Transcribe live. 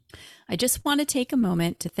I just want to take a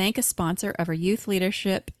moment to thank a sponsor of our youth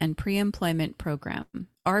leadership and pre-employment program,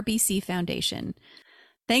 RBC Foundation.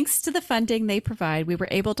 Thanks to the funding they provide, we were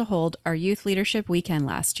able to hold our youth leadership weekend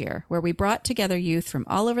last year, where we brought together youth from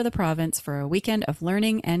all over the province for a weekend of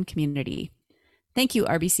learning and community. Thank you,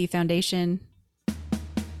 RBC Foundation.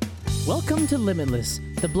 Welcome to Limitless,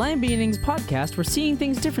 the Blind Beginnings podcast where seeing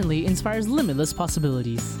things differently inspires limitless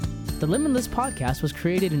possibilities. The Limitless podcast was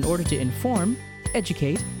created in order to inform,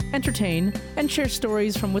 educate, entertain, and share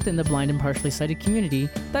stories from within the blind and partially sighted community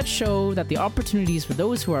that show that the opportunities for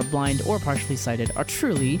those who are blind or partially sighted are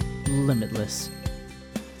truly limitless.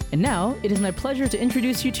 And now, it is my pleasure to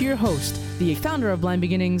introduce you to your host, the founder of Blind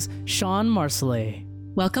Beginnings, Sean Marcellet.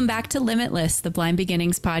 Welcome back to Limitless, the Blind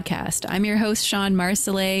Beginnings podcast. I'm your host, Sean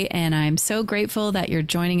Marcellet, and I'm so grateful that you're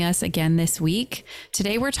joining us again this week.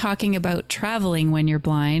 Today, we're talking about traveling when you're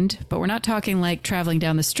blind, but we're not talking like traveling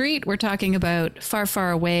down the street. We're talking about far,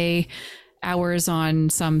 far away, hours on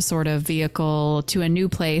some sort of vehicle to a new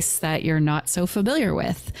place that you're not so familiar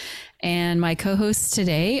with. And my co-hosts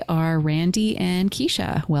today are Randy and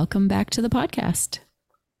Keisha. Welcome back to the podcast.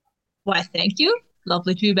 Why, thank you.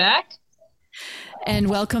 Lovely to be back. And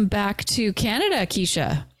welcome back to Canada,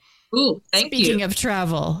 Keisha. Ooh, thank you. Speaking of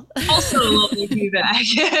travel. Also lovely to be back.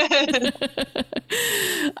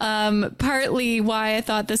 Partly why I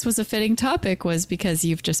thought this was a fitting topic was because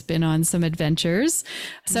you've just been on some adventures.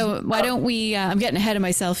 So why don't we, I'm getting ahead of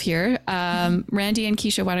myself here. Randy and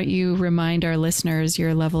Keisha, why don't you remind our listeners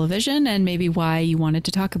your level of vision and maybe why you wanted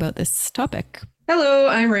to talk about this topic? Hello,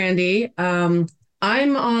 I'm Randy.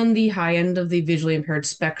 I'm on the high end of the visually impaired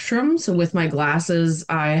spectrum. So with my glasses,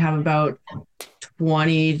 I have about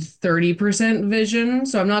 20-30% vision.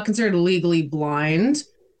 So I'm not considered legally blind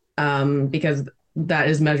because that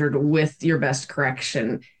is measured with your best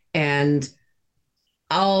correction. And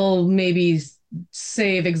I'll maybe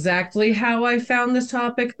save exactly how I found this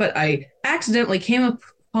topic, but I accidentally came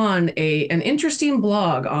upon an interesting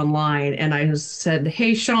blog online, and I said,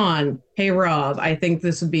 hey, Sean, hey, Rob, I think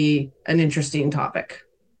this would be an interesting topic.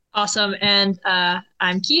 Awesome. And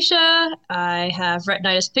I'm Keisha. I have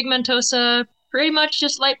retinitis pigmentosa, pretty much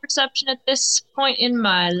just light perception at this point in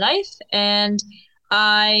my life. And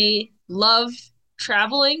I love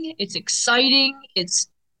traveling. It's exciting. It's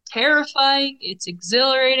terrifying. It's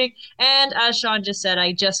exhilarating. And as Sean just said,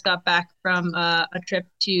 I just got back from a trip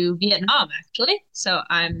to Vietnam, actually. So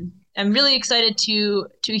I'm really excited to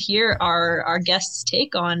hear our guests'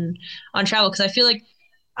 take on travel, because I feel like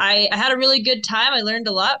I had a really good time. I learned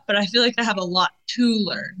a lot, but I feel like I have a lot to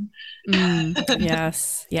learn.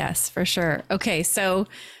 Yes, for sure. Okay, so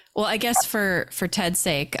well, I guess for Ted's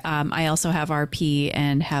sake, I also have RP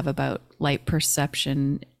and have about light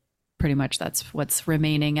perception. Pretty much that's what's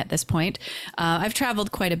remaining at this point. I've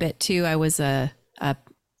traveled quite a bit too. I was a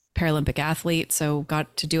Paralympic athlete, so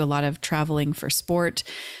got to do a lot of traveling for sport.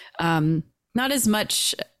 Not as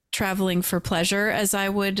much traveling for pleasure as I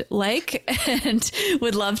would like and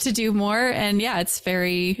would love to do more. And yeah,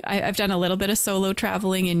 I've done a little bit of solo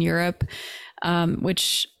traveling in Europe,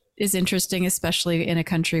 which is interesting, especially in a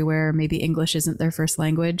country where maybe English isn't their first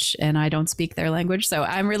language and I don't speak their language. So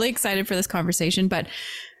I'm really excited for this conversation, but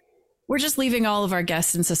we're just leaving all of our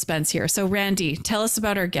guests in suspense here. So Randy, tell us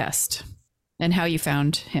about our guest and how you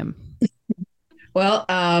found him. Well,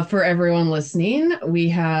 for everyone listening, we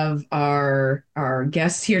have our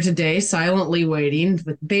guest here today, silently waiting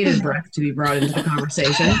with bated breath to be brought into the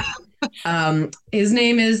conversation. His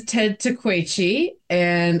name is Ted Tahquechi,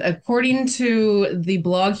 and according to the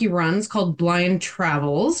blog he runs called Blind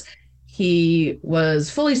Travels, he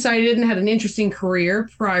was fully sighted and had an interesting career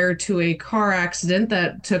prior to a car accident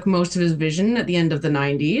that took most of his vision at the end of the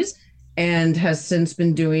 90s, and has since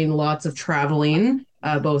been doing lots of traveling,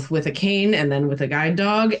 both with a cane and then with a guide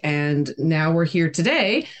dog. And now we're here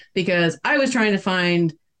today because I was trying to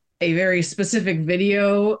find a very specific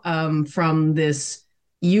video from this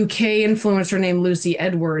UK influencer named Lucy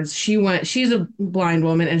Edwards. She's a blind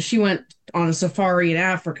woman, and she went on a safari in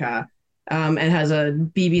Africa. And has a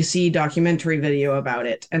BBC documentary video about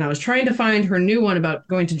it. And I was trying to find her new one about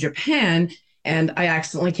going to Japan, and I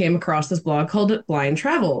accidentally came across this blog called Blind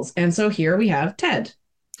Travels. And so here we have Ted.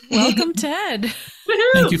 Welcome, Ted.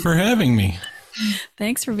 Thank you for having me.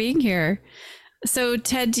 Thanks for being here. So,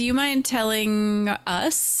 Ted, do you mind telling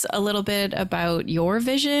us a little bit about your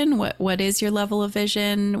vision? What is your level of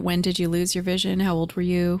vision? When did you lose your vision? How old were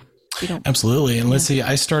you? Absolutely. And let's see,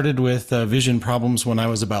 I started with vision problems when I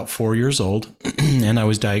was about 4 years old, and I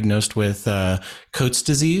was diagnosed with Coates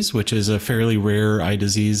disease, which is a fairly rare eye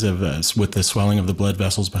disease with the swelling of the blood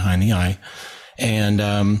vessels behind the eye. And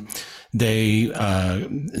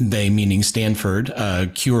they meaning Stanford,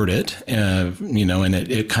 cured it, and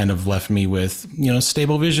it kind of left me with,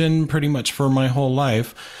 stable vision pretty much for my whole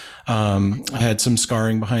life. I had some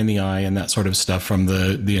scarring behind the eye and that sort of stuff from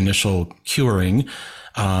the initial curing.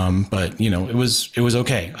 But it was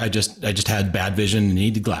okay. I just had bad vision and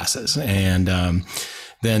needed glasses. And,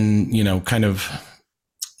 then, kind of,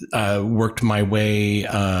 worked my way,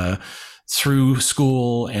 through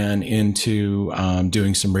school and into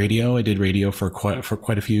doing some radio. I did radio for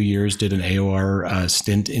quite a few years. Did an AOR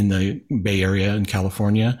stint in the Bay Area in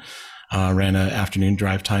California. Ran an afternoon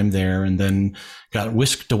drive time there, and then got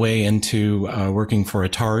whisked away into working for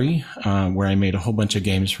Atari, where I made a whole bunch of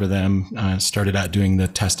games for them. Started out doing the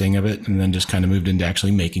testing of it, and then just kind of moved into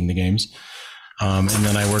actually making the games. And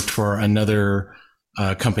then I worked for another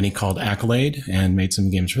company called Accolade and made some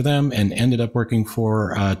games for them, and ended up working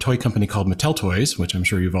for a toy company called Mattel Toys, which I'm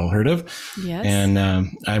sure you've all heard of. Yes. And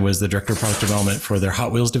I was the director of product development for their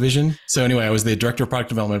Hot Wheels division. So anyway, I was the director of product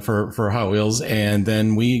development for Hot Wheels. And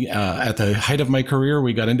then we, at the height of my career,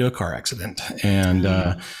 we got into a car accident,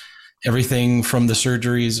 and everything from the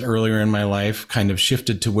surgeries earlier in my life kind of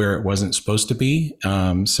shifted to where it wasn't supposed to be.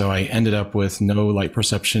 So I ended up with no light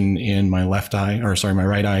perception in my my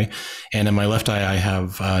right eye. And in my left eye, I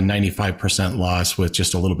have 95% loss with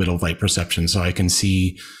just a little bit of light perception. So I can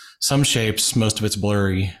see some shapes, most of it's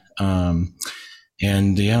blurry.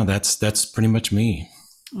 And yeah, that's pretty much me.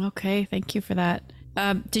 Okay. Thank you for that.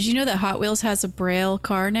 Did you know that Hot Wheels has a Braille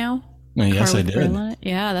car now? Yes, I did.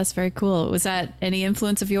 Yeah, that's very cool. Was that any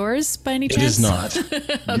influence of yours by any chance? It is not.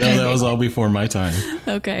 Okay. No, that was all before my time.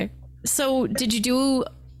 Okay. So did you do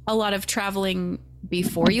a lot of traveling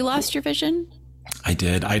before you lost your vision? I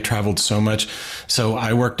did. I traveled so much. So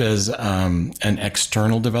I worked as an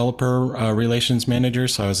external developer relations manager.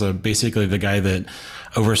 So I was basically the guy that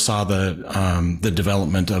oversaw the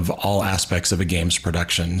development of all aspects of a game's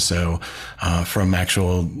production. So from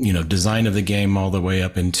actual design of the game all the way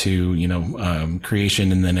up into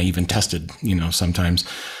creation, and then I even tested sometimes.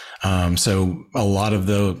 So a lot of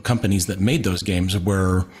the companies that made those games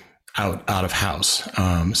were out of house.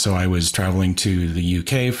 So I was traveling to the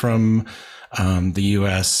UK from the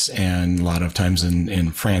US, and a lot of times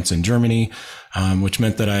in France and Germany, which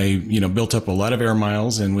meant that I, built up a lot of air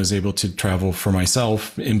miles and was able to travel for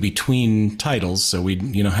myself in between titles. So we'd,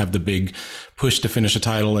 have the big push to finish a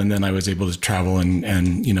title, and then I was able to travel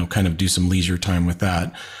and kind of do some leisure time with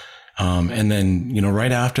that. And then,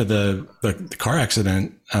 right after the car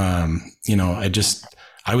accident,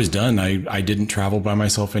 I was done. I didn't travel by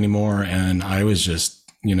myself anymore. And I was just,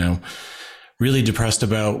 really depressed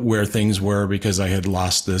about where things were, because I had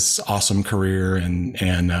lost this awesome career and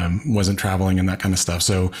wasn't traveling and that kind of stuff.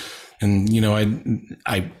 So, and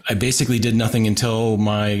I basically did nothing until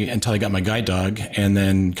I got my guide dog, and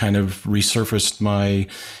then kind of resurfaced my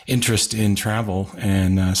interest in travel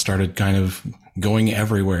and started kind of going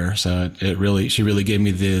everywhere. So she really gave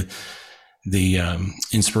me the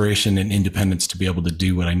inspiration and independence to be able to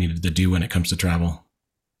do what I needed to do when it comes to travel.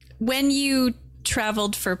 When you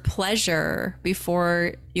traveled for pleasure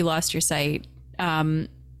before you lost your sight,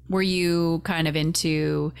 were you kind of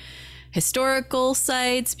into historical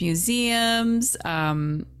sites, museums,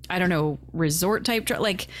 I don't know, resort type,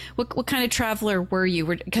 like what kind of traveler were you?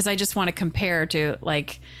 Because I just want to compare to,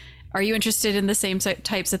 like, are you interested in the same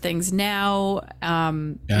types of things now?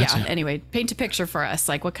 Gotcha. Yeah. Anyway, paint a picture for us.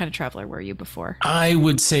 Like, what kind of traveler were you before? I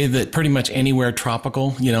would say that pretty much anywhere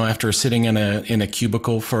tropical, after sitting in a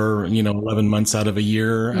cubicle for, 11 months out of a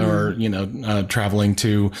year, or, traveling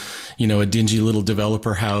to, a dingy little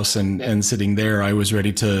developer house and sitting there, I was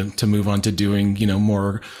ready to move on to doing,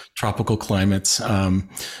 more tropical climates.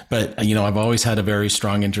 But, I've always had a very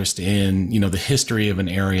strong interest in, the history of an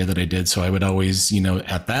area that I did. So I would always,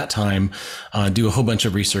 at that time, do a whole bunch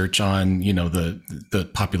of research on, the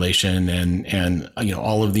population and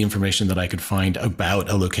all of the information that I could find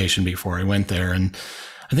about a location before I went there. And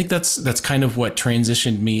I think that's kind of what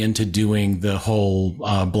transitioned me into doing the whole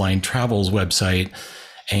Blind Travels website.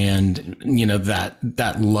 And,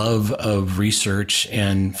 that love of research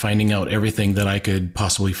and finding out everything that I could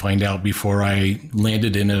possibly find out before I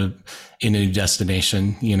landed in a new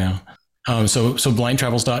destination, So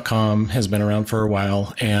blindtravels.com has been around for a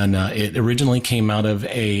while, and it originally came out of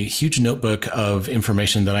a huge notebook of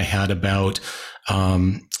information that I had about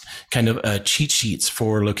kind of cheat sheets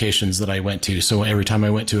for locations that I went to. So every time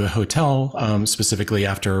I went to a hotel, specifically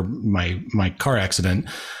after my car accident,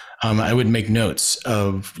 I would make notes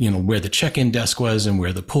of, where the check-in desk was and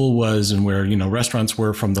where the pool was and where, restaurants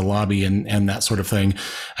were from the lobby and that sort of thing.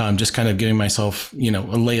 Just kind of giving myself, a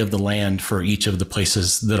lay of the land for each of the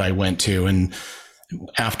places that I went to. And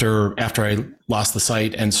after I lost the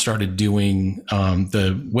site and started doing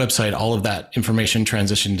the website, all of that information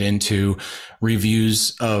transitioned into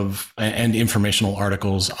reviews of and informational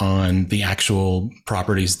articles on the actual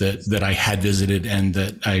properties that I had visited and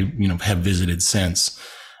that I have visited since.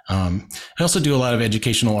 I also do a lot of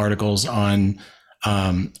educational articles on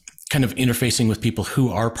kind of interfacing with people who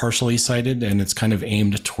are partially sighted, and it's kind of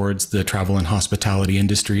aimed towards the travel and hospitality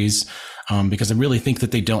industries, because I really think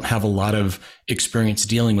that they don't have a lot of experience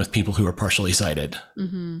dealing with people who are partially sighted.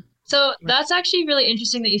 Mm-hmm. So that's actually really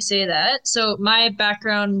interesting that you say that. So my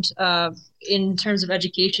background in terms of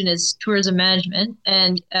education is tourism management,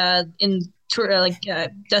 and in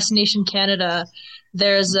Destination Canada,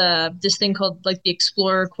 there's this thing called like the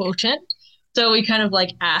Explorer Quotient. So we kind of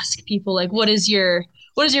like ask people like, what is your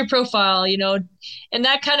profile, and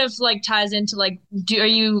that kind of like ties into like, are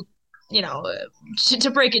you,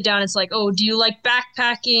 to break it down, it's like, oh, do you like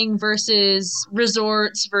backpacking versus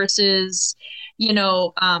resorts versus,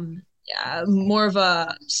 more of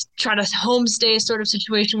a try to homestay sort of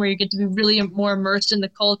situation where you get to be really more immersed in the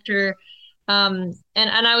culture. And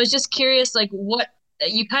I was just curious, like, what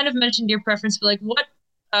you kind of mentioned your preference, but like, what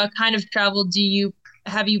kind of travel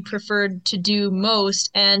have you preferred to do most?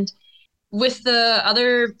 And with the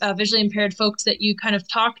other visually impaired folks that you kind of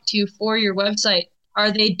talk to for your website, are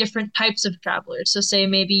they different types of travelers? So say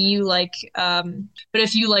maybe you like, but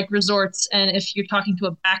if you like resorts and if you're talking to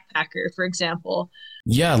a backpacker, for example.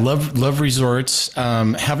 Yeah, love resorts.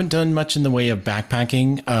 Haven't done much in the way of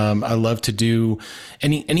backpacking. I love to do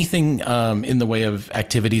anything in the way of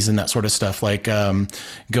activities and that sort of stuff, like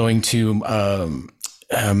going to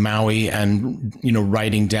Maui and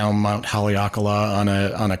riding down Mount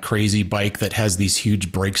Haleakala on a crazy bike that has these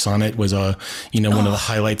huge brakes on it was one of the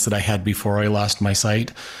highlights that I had before I lost my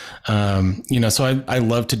sight. So I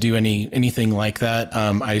love to do anything like that.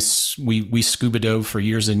 We scuba dove for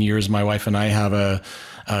years and years. My wife and I have a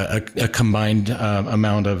combined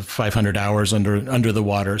amount of 500 hours under the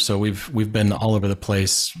water. So we've been all over the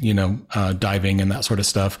place, diving and that sort of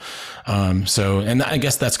stuff. And I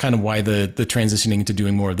guess that's kind of why the transitioning to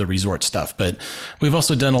doing more of the resort stuff. But we've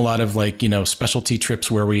also done a lot of specialty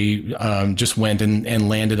trips where we just went and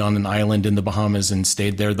landed on an island in the Bahamas and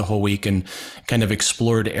stayed there the whole week and kind of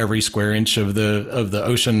explored every square inch of the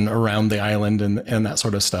ocean around the island and that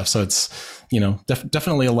sort of stuff. So it's,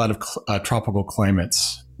 definitely a lot of tropical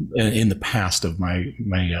climates in the past of my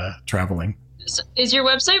traveling. So is your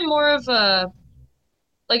website more of a,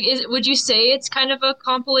 would you say it's kind of a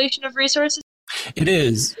compilation of resources? It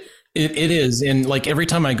is. It is. And like every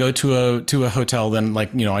time I go to a hotel, then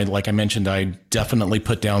like I mentioned, I definitely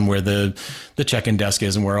put down where the check-in desk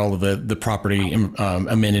is and where all of the property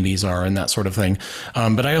amenities are and that sort of thing.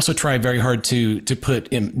 But I also try very hard to put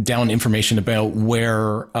down information about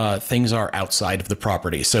where things are outside of the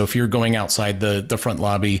property. So if you're going outside the front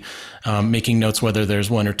lobby, making notes whether there's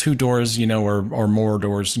one or two doors, or more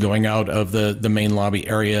doors going out of the main lobby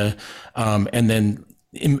area, and then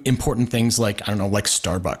important things like, I don't know, like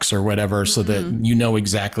Starbucks or whatever, so that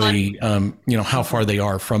exactly how far they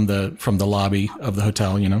are from the lobby of the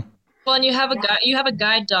hotel. Well, and you have a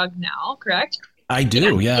guide dog now, correct? I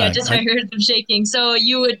do, yeah. Yeah, just I heard them shaking. So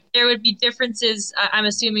there would be differences. I'm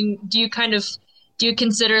assuming. Do you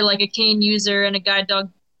consider like a cane user and a guide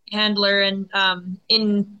dog handler and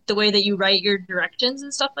in the way that you write your directions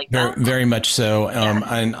and stuff like that? Very much so.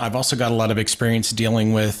 And I've also got a lot of experience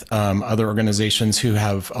dealing with other organizations who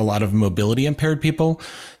have a lot of mobility impaired people.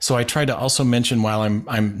 So I try to also mention, while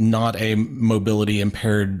I'm not a mobility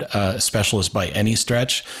impaired specialist by any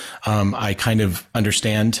stretch, I kind of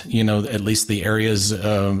understand, at least the areas,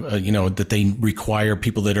 that they require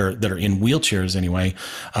people that are in wheelchairs anyway,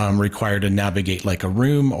 require to navigate like a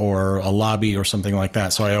room or a lobby or something like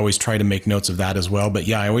that. So I always try to make notes of that as well. But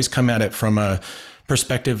yeah, I always come at it from a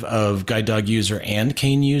perspective of guide dog user and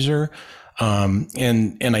cane user.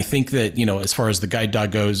 And I think that, as far as the guide dog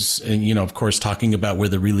goes, and, of course, talking about where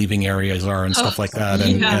the relieving areas are and stuff like that.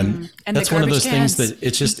 And that's one of those things that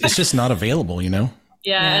it's just not available, Yeah.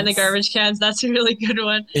 Yes. And the garbage cans. That's a really good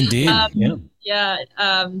one. Indeed. Yeah.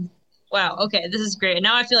 Wow. Okay. This is great.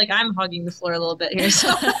 Now I feel like I'm hogging the floor a little bit here.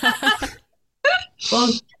 So.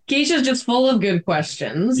 Well, Keisha's just full of good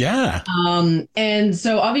questions. Yeah. And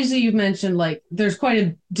so obviously you've mentioned there's quite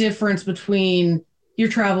a difference between your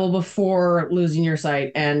travel before losing your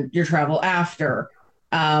sight and your travel after.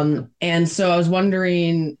 And so I was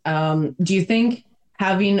wondering, do you think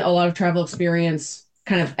having a lot of travel experience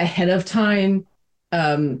kind of ahead of time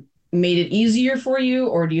made it easier for you,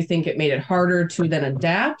 or do you think it made it harder to then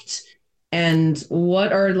adapt? And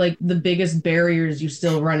what are like the biggest barriers you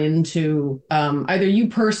still run into, either you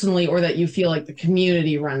personally or that you feel like the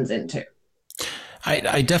community runs into?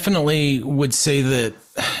 I definitely would say that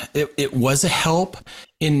it was a help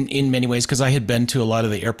in many ways, because I had been to a lot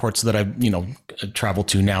of the airports that I've, traveled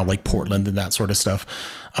to now, like Portland and that sort of stuff.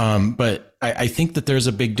 But I think that there's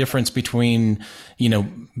a big difference between,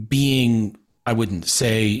 being, I wouldn't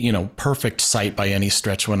say, perfect sight by any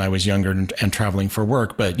stretch when I was younger and traveling for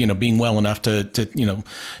work, but, being well enough to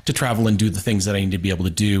travel and do the things that I need to be able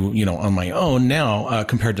to do, on my own now,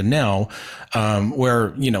 compared to now,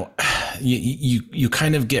 where, you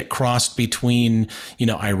kind of get crossed between,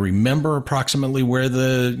 I remember approximately where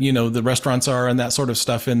the restaurants are and that sort of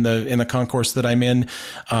stuff in the concourse that I'm in,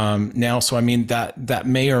 now. So, I mean, that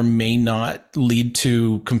may or may not lead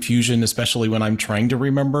to confusion, especially when I'm trying to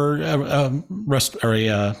remember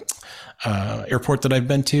airport that I've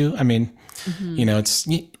been to. I mean,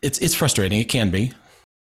 it's frustrating. It can be.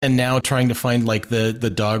 And now trying to find like the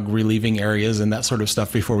dog relieving areas and that sort of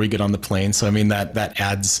stuff before we get on the plane. So, I mean, that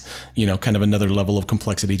adds, kind of another level of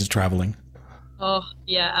complexity to traveling. Oh,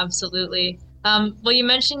 yeah, absolutely. Well, you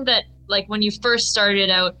mentioned that like when you first started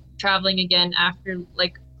out traveling again after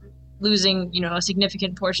like losing, a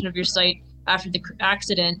significant portion of your sight after the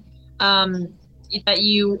accident, that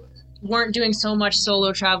you weren't doing so much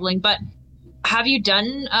solo traveling, but have you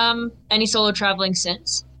done any solo traveling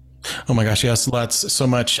since? Oh my gosh, yes, lots, so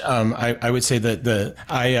much. I would say that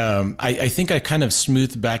I think I kind of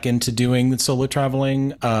smoothed back into doing the solo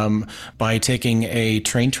traveling by taking a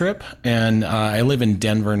train trip, and I live in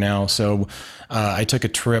Denver now, so I took a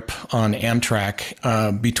trip on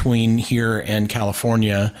Amtrak between here and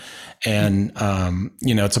California. And,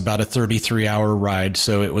 it's about a 33-hour ride.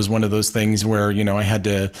 So it was one of those things where,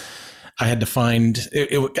 I had to find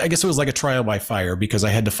I guess it was like a trial by fire, because I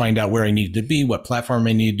had to find out where I needed to be, what platform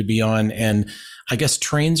I needed to be on. And I guess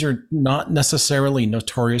trains are not necessarily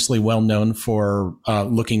notoriously well known for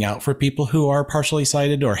looking out for people who are partially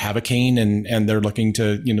sighted or have a cane and they're looking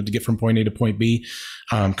to, to get from point A to point B,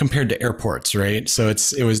 compared to airports. Right. So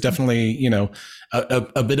it was definitely,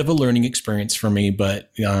 a bit of a learning experience for me,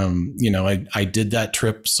 but, I did that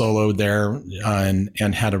trip solo there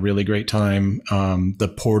and had a really great time.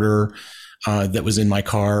 The porter that was in my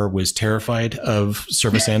car was terrified of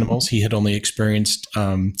service animals. He had only experienced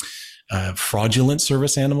fraudulent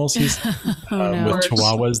service animals. He's with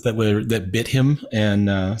chihuahuas that bit him,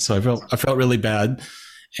 and so I felt really bad.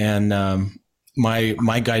 And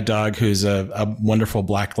my guide dog, who's a wonderful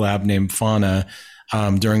black lab named Fauna,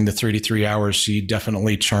 during the 33 hours, she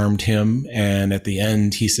definitely charmed him. And at the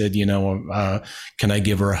end, he said, can I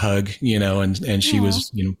give her a hug? And she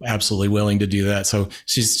was, absolutely willing to do that. So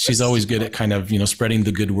she's always good at kind of, spreading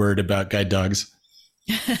the good word about guide dogs.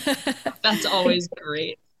 That's always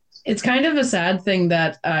great. It's kind of a sad thing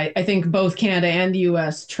that I think both Canada and the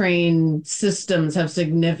US train systems have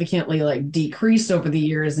significantly like decreased over the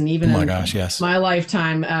years. And even my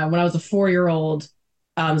lifetime, when I was a 4-year-old,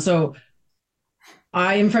 so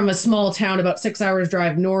I am from a small town about 6 hours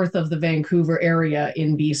drive north of the Vancouver area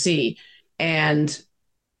in BC. And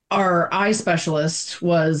our eye specialist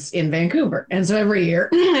was in Vancouver. And so every year,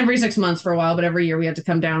 every 6 months for a while, but every year we had to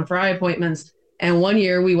come down for eye appointments. And one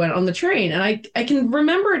year we went on the train, and I can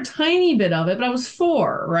remember a tiny bit of it, but I was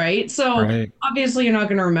 4, right? So Obviously you're not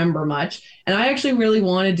going to remember much. And I actually really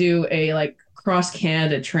want to do a like cross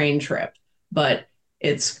Canada train trip, but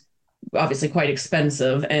it's obviously quite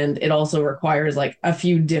expensive, and it also requires like a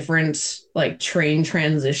few different like train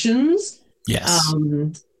transitions. Yes.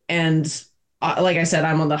 And like I said,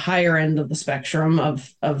 I'm on the higher end of the spectrum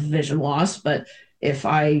of vision loss, but if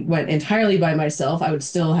I went entirely by myself, I would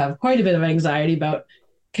still have quite a bit of anxiety about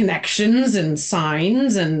connections and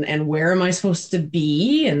signs and where am I supposed to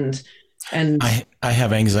be, and I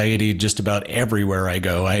have anxiety just about everywhere I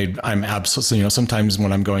go. I'm absolutely, sometimes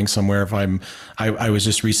when I'm going somewhere, if I was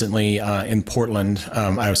just recently in Portland,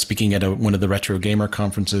 I was speaking at one of the retro gamer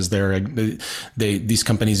conferences there. These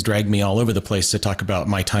companies drag me all over the place to talk about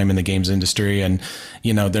my time in the games industry. And,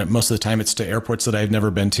 most of the time it's to airports that I've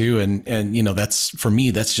never been to. And, that's, for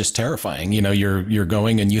me, that's just terrifying. You're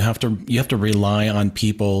going and you have to rely on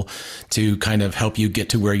people to kind of help you get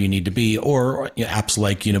to where you need to be, or apps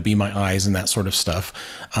like, Be My Eyes and that sort of stuff,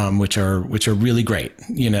 which are really great,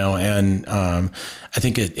 and I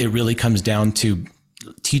think it really comes down to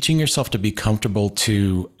teaching yourself to be comfortable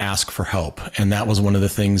to ask for help. And that was one of the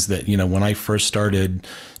things that, when I first started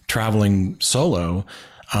traveling solo,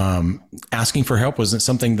 asking for help wasn't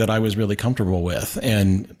something that I was really comfortable with.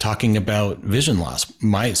 And talking about vision loss,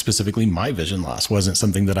 specifically my vision loss, wasn't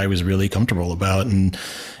something that I was really comfortable about. And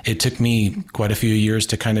it took me quite a few years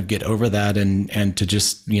to kind of get over that and to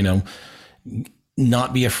just,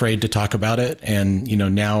 not be afraid to talk about it. And,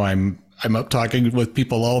 now I'm up talking with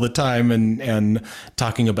people all the time and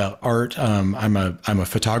talking about art. I'm a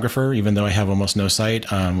photographer, even though I have almost no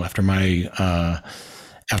sight. After my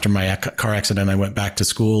car accident, I went back to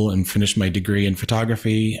school and finished my degree in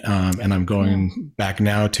photography. And I'm going back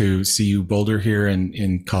now to CU Boulder here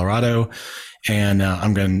in Colorado. And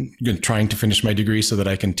I'm trying to finish my degree so that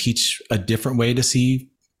I can teach a different way to see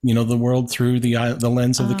the world through the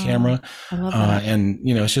lens of the camera. I love that. And,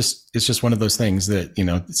 it's just one of those things that,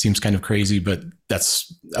 it seems kind of crazy, but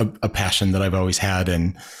that's a passion that I've always had.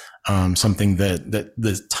 And, something that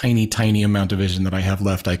the tiny amount of vision that I have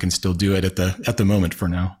left, I can still do it at the moment for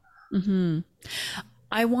now. Mm-hmm.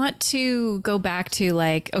 I want to go back to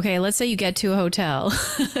okay, let's say you get to a hotel.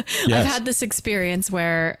 Yes. I've had this experience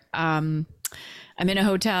where, I'm in a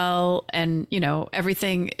hotel and,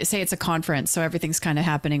 everything, say it's a conference. So everything's kind of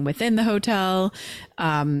happening within the hotel.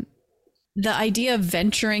 The idea of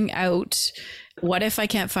venturing out, what if I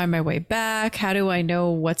can't find my way back? How do I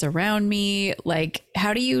know what's around me?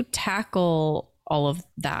 How do you tackle all of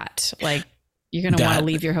that? You're going to want to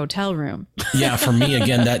leave your hotel room. Yeah. For me,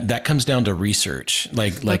 again, that comes down to research.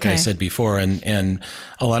 Okay. I said before, and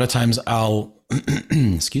a lot of times I'll,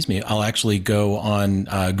 I'll actually go on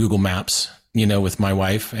Google Maps, with my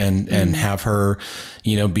wife and have her,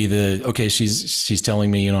 be she's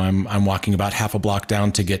telling me, I'm walking about half a block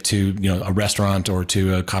down to get to, a restaurant or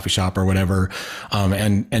to a coffee shop or whatever.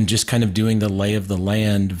 And just kind of doing the lay of the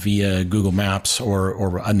land via Google Maps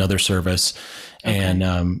or another service. Okay. And,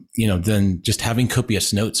 then just having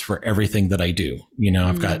copious notes for everything that I do,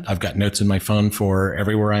 I've got notes in my phone for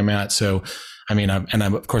everywhere I'm at. So,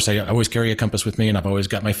 of course, I always carry a compass with me, and I've always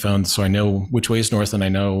got my phone, so I know which way is north, and I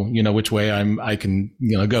know, which way I can,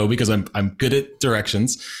 go, because I'm good at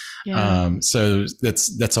directions. Yeah. So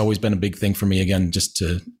that's always been a big thing for me, again, just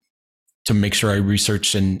to make sure I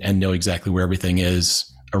research and know exactly where everything is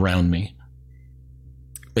around me.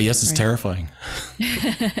 But yes, it's terrifying.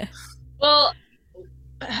 Well,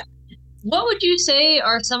 what would you say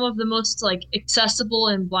are some of the most accessible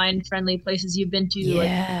and blind friendly places you've been to?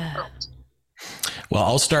 Yeah. Well,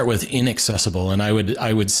 I'll start with inaccessible, and I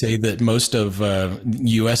would say that most of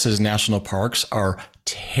U.S.'s national parks are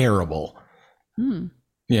terrible.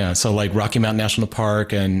 Yeah, so Rocky Mountain National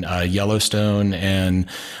Park and Yellowstone and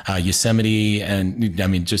Yosemite,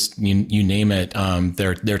 and just you name it,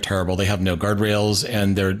 they're terrible. They have no guardrails,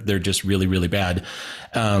 and they're just really, really bad.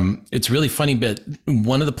 It's really funny, but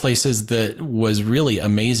one of the places that was really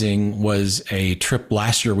amazing was a trip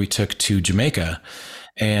last year we took to Jamaica.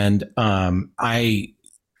 And I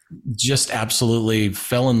just absolutely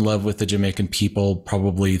fell in love with the Jamaican people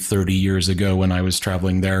probably 30 years ago when I was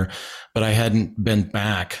traveling there, but I hadn't been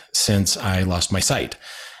back since I lost my sight.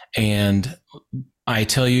 And I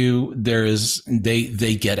tell you,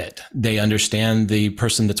 they get it. They understand the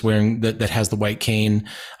person that's wearing that has the white cane.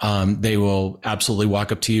 They will absolutely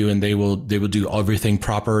walk up to you, and they will do everything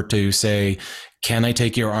proper to say, can I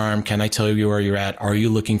take your arm? Can I tell you where you're at? Are you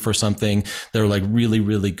looking for something? They're really,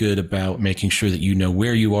 really good about making sure that you know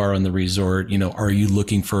where you are on the resort. Are you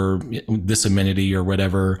looking for this amenity or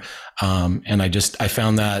whatever? And I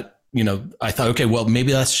found that, I thought, okay, well,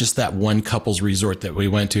 maybe that's just that one couple's resort that we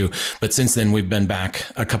went to. But since then, we've been back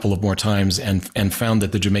a couple of more times and found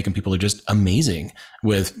that the Jamaican people are just amazing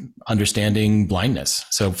with understanding blindness.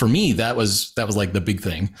 So for me, that was the big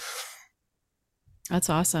thing. That's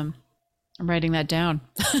awesome. I'm writing that down.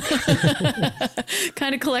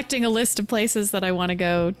 Kind of collecting a list of places that I want to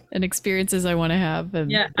go and experiences I want to have. And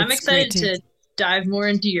yeah, I'm excited to dive more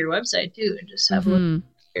into your website too and just have a look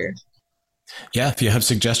here. Yeah, if you have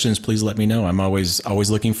suggestions, please let me know. I'm always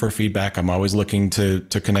looking for feedback. I'm always looking to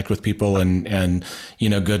connect with people and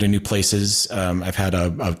go to new places. I've had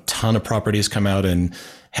a ton of properties come out and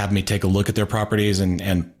have me take a look at their properties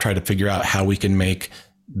and try to figure out how we can make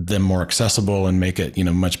them more accessible and make it,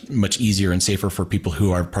 much easier and safer for people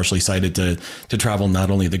who are partially sighted to travel not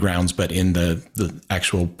only the grounds, but in the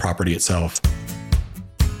actual property itself.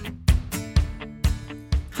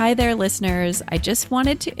 Hi there, listeners. I just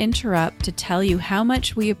wanted to interrupt to tell you how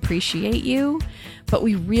much we appreciate you, but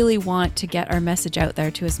we really want to get our message out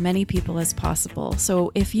there to as many people as possible. So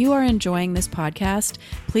if you are enjoying this podcast,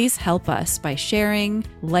 please help us by sharing,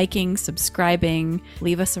 liking, subscribing,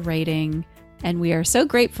 leave us a rating. And we are so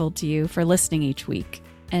grateful to you for listening each week.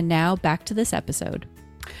 And now back to this episode.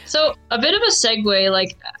 So a bit of a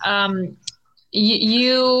segue,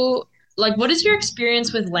 you like, what is your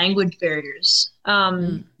experience with language barriers?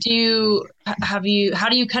 Do you have you how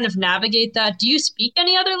do you kind of navigate that? Do you speak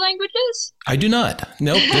any other languages? I do not.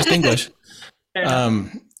 Nope, just English. Fair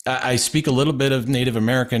enough. I speak a little bit of Native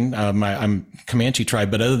American. I'm Comanche tribe,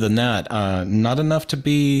 but other than that, not enough to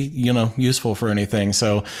be, useful for anything.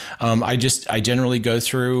 So, I generally go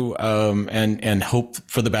through, and hope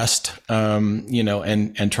for the best,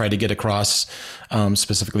 and try to get across,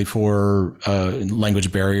 specifically for,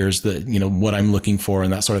 language barriers that, what I'm looking for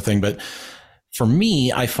and that sort of thing. But for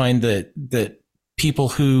me, I find that people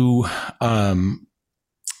who,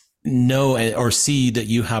 know or see that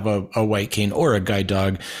you have a white cane or a guide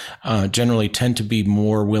dog, generally tend to be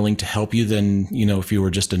more willing to help you than, if you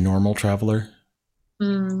were just a normal traveler.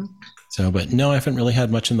 Mm. So, but no, I haven't really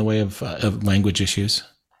had much in the way of language issues.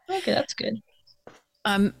 Okay, that's good.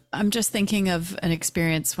 I'm just thinking of an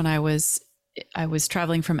experience when I was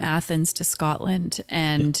traveling from Athens to Scotland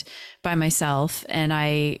and by myself, and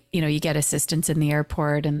you get assistance in the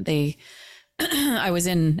airport, and I was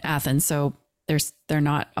in Athens, so they're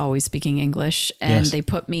not always speaking English, and Yes. they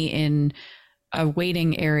put me in a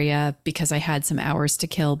waiting area because I had some hours to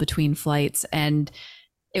kill between flights, and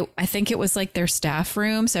I think it was like their staff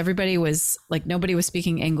room. So everybody was like, nobody was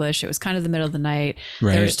speaking English. It was kind of the middle of the night.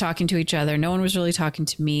 Right. They were just talking to each other. No one was really talking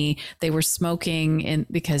to me. They were smoking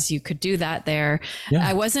because you could do that there. Yeah.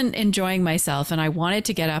 I wasn't enjoying myself, and I wanted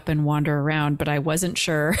to get up and wander around, but I wasn't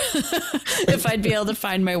sure if I'd be able to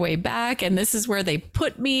find my way back. And this is where they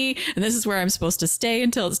put me, and this is where I'm supposed to stay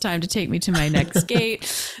until it's time to take me to my next gate.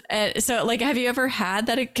 So like, have you ever had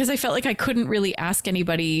that? Because I felt like I couldn't really ask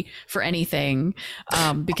anybody for anything.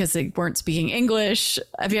 Because they weren't speaking English.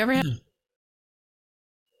 Have you ever had?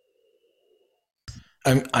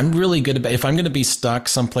 I'm really good about, if I'm going to be stuck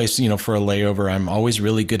someplace, for a layover, I'm always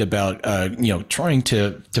really good about, trying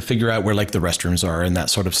to figure out where like the restrooms are and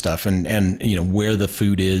that sort of stuff, and where the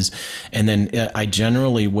food is. And then I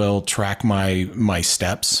generally will track my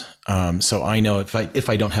steps. So I know if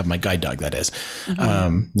I don't have my guide dog, that is,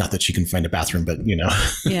 not that she can find a bathroom, but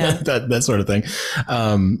Yeah. that sort of thing.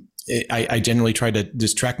 I generally try to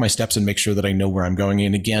just track my steps and make sure that I know where I'm going.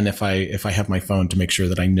 And again, if I have my phone, to make sure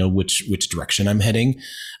that I know which direction I'm heading.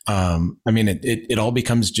 It all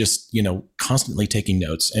becomes just, constantly taking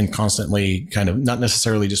notes and constantly kind of not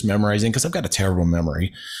necessarily just memorizing, because I've got a terrible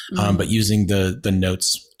memory, but using the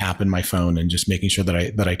notes app in my phone and just making sure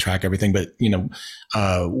that I track everything. But,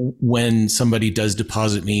 when somebody does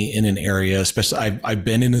deposit me in an area, especially I've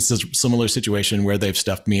been in a similar situation where they've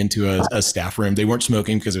stuffed me into a staff room. They weren't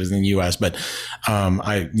smoking because it was in the US, but,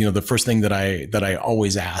 the first thing that I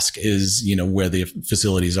always ask is, where the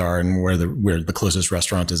facilities are and where the closest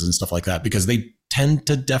restaurant is and stuff like that, because they tend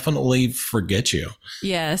to definitely forget you.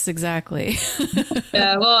 Yes, exactly.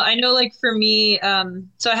 Yeah, well, I know, like, for me,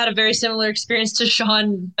 so I had a very similar experience to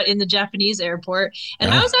Sean, but in the Japanese airport,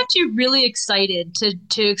 and I was actually really excited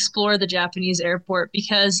to explore the Japanese airport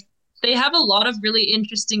because they have a lot of really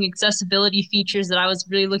interesting accessibility features that I was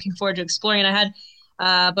really looking forward to exploring. And I had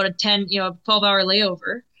about a 12-hour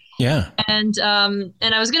layover. Yeah. And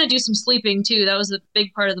I was gonna do some sleeping too. That was a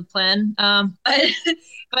big part of the plan.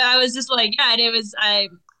 But I was just like, yeah, and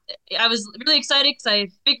I was really excited because I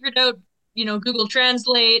figured out, Google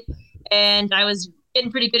Translate, and I was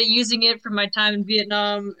getting pretty good at using it from my time in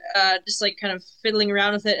Vietnam, just like kind of fiddling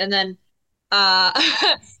around with it. And then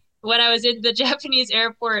when I was in the Japanese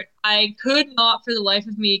airport, I could not for the life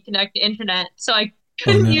of me connect to internet. So I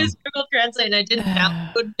couldn't use Google Translate, and I didn't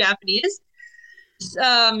download Japanese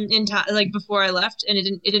in time, like before I left, and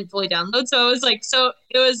it didn't fully download. So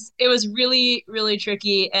it was really, really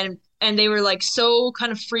tricky, and they were like so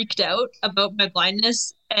kind of freaked out about my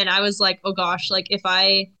blindness, and I was like, oh gosh, like if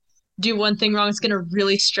I do one thing wrong, it's gonna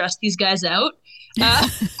really stress these guys out. So I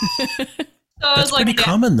That's was like, pretty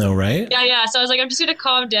common though, right? Yeah. So I was like, I'm just gonna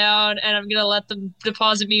calm down, and I'm gonna let them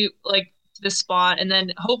deposit me like to the spot, and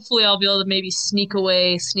then hopefully I'll be able to maybe sneak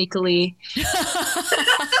away sneakily.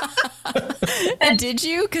 And did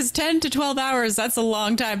you? Because 10 to 12 hours, that's a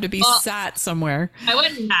long time to be sat somewhere. I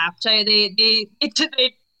went and napped.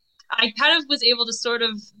 I kind of was able to sort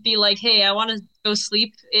of be like, hey, I want to go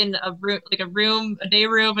sleep in a room, a day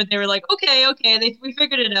room, and they were like, okay, we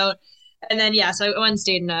figured it out. And then so I went and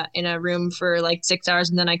stayed in a room for like 6 hours,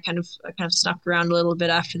 and then I kind of snuck around a little bit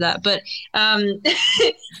after that. But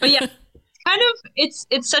but yeah, kind of it's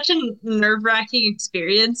such a nerve-wracking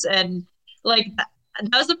experience, and like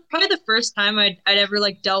that was probably the first time I'd ever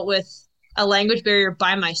like dealt with a language barrier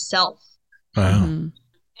by myself. Wow. Mm-hmm.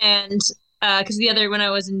 And because when I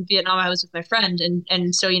was in Vietnam, I was with my friend,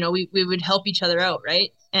 and so we would help each other out,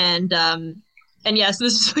 right? And And yes,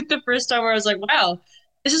 this is like the first time where I was like, wow,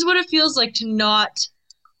 this is what it feels like to not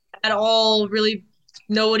at all really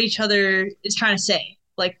know what each other is trying to say,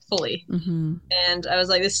 like fully. Mm-hmm. And I was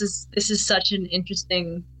like, this is such an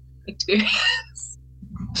interesting experience.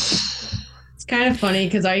 It's kind of funny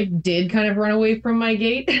because I did kind of run away from my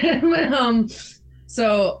gate.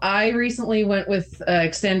 So I recently went with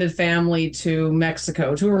extended family to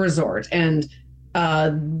Mexico to a resort, and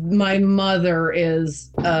my mother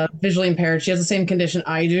is visually impaired. She has the same condition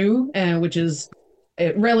I do, and which is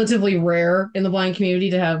relatively rare in the blind community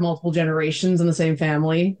to have multiple generations in the same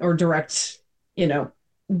family, or direct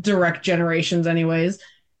generations, anyways.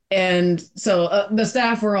 And so the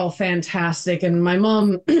staff were all fantastic, and my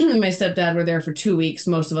mom and my stepdad were there for 2 weeks.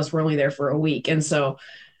 Most of us were only there for a week, and so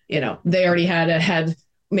they already had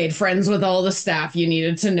made friends with all the staff you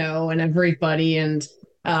needed to know and everybody. And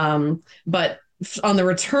but on the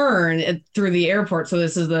return through the airport, so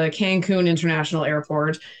this is the Cancun International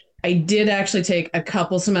Airport. I did actually take a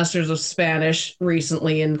couple semesters of Spanish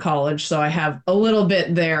recently in college, so I have a little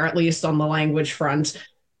bit there, at least on the language front.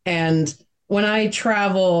 And when I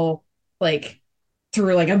travel like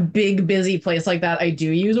through like a big busy place like that, I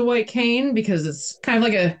do use a white cane because it's kind of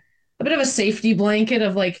like a bit of a safety blanket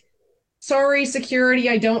of like, sorry, security,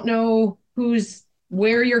 I don't know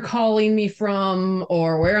where you're calling me from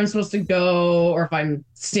or where I'm supposed to go, or if I'm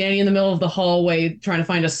standing in the middle of the hallway trying to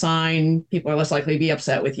find a sign, people are less likely to be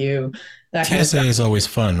upset with you. That kind of TSA stuff. is always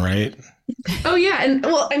fun, right? Oh yeah, and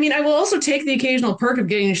well, I mean, I will also take the occasional perk of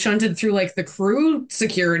getting shunted through like the crew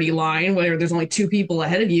security line, where there's only 2 people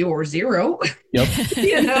ahead of you or 0. Yep.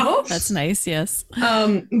 That's nice. Yes.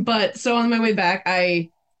 But so on my way back, I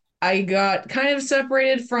got kind of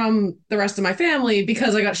separated from the rest of my family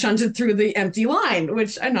because I got shunted through the empty line,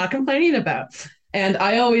 which I'm not complaining about. And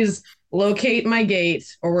I always locate my gate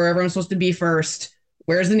or wherever I'm supposed to be first.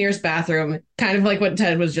 Where's the nearest bathroom? Kind of like what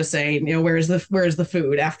Ted was just saying, where's the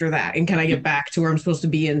food after that? And can I get back to where I'm supposed to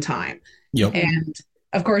be in time? Yep. And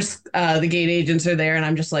of course, the gate agents are there, and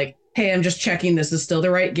I'm just like, hey, I'm just checking this is still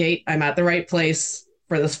the right gate. I'm at the right place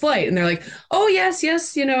for this flight. And they're like, oh, yes,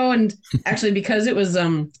 and actually because it was,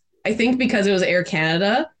 I think because it was Air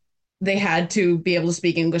Canada, they had to be able to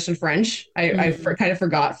speak English and French. I kind of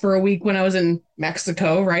forgot for a week when I was in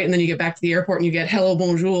Mexico, right? And then you get back to the airport and you get hello,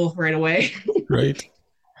 bonjour right away. Right.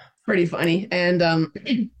 Pretty funny. And,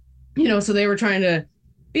 so they were trying to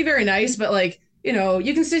be very nice, but like,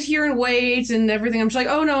 you can sit here and wait and everything. I'm just like,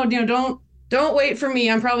 oh no, don't wait for me.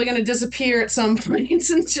 I'm probably going to disappear at some point.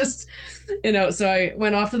 And just, so I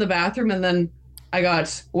went off to the bathroom, and then I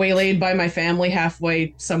got waylaid by my family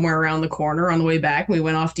halfway somewhere around the corner on the way back. We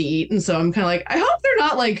went off to eat. And so I'm kind of like, I hope they're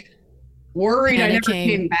not like worried I never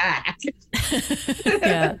came back.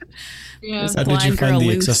 Yeah. How did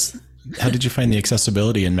you find the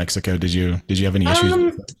accessibility in Mexico? Did you have any issues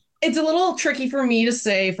with it? It's a little tricky for me to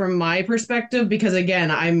say from my perspective because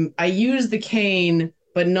again, I use the cane,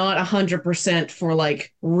 but not 100% for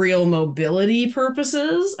like real mobility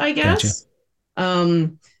purposes, I guess.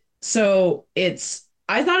 Gotcha. So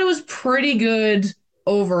I thought it was pretty good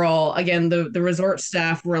overall. Again, the resort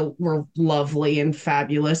staff were lovely and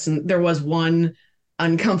fabulous. And there was one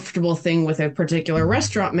uncomfortable thing with a particular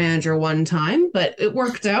restaurant manager one time, but it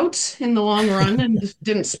worked out in the long run and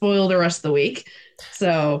didn't spoil the rest of the week.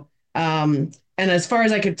 So, and as far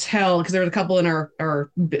as I could tell, because there was a couple in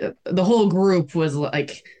the whole group was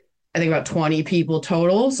like, I think about 20 people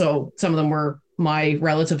total. So some of them were my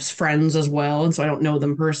relatives' friends as well. And so I don't know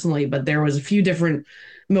them personally, but there was a few different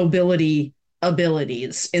mobility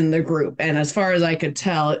abilities in the group. And as far as I could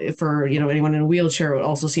tell, for anyone in a wheelchair, it would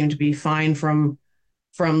also seem to be fine from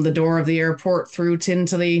the door of the airport through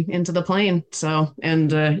into the plane. So,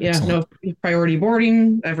 and no priority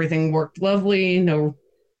boarding, everything worked lovely. No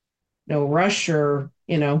rush or,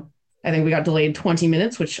 I think we got delayed 20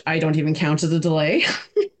 minutes, which I don't even count as a delay.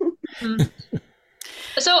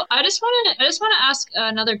 So I just want to ask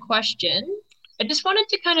another question. I just wanted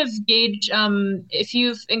to kind of gauge if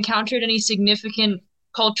you've encountered any significant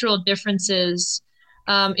cultural differences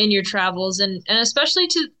in your travels, and especially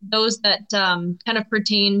to those that kind of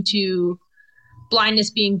pertain to blindness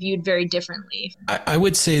being viewed very differently. I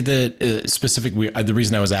would say that specifically, the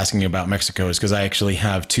reason I was asking about Mexico is because I actually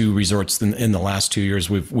have 2 resorts in the last 2 years.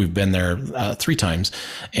 We've been there 3 times,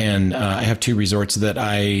 and I have 2 resorts that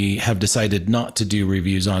I have decided not to do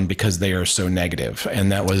reviews on because they are so negative,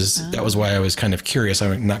 and that was why I was kind of curious.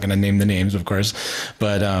 I'm not going to name the names, of course,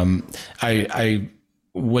 but I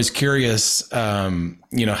was curious,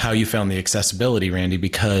 how you found the accessibility, Randy,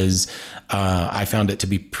 because I found it to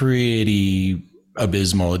be pretty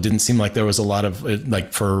abysmal. It didn't seem like there was a lot of,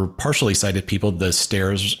 like, for partially sighted people, the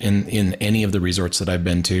stairs in any of the resorts that I've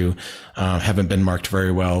been to haven't been marked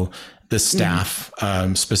very well. The staff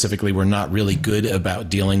specifically were not really good about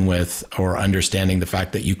dealing with or understanding the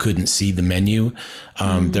fact that you couldn't see the menu.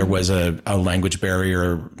 There was a language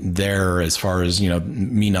barrier there as far as,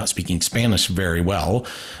 me not speaking Spanish very well,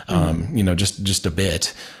 just a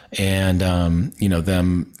bit. And,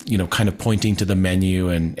 them, kind of pointing to the menu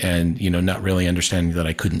and, not really understanding that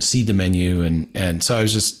I couldn't see the menu. And so I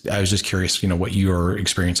was just curious, what your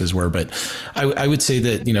experiences were, but I would say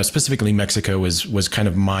that, specifically Mexico was kind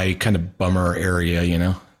of my kind of bummer area,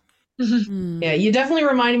 Yeah, you definitely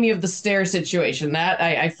reminded me of the stair situation that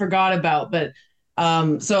I forgot about, but,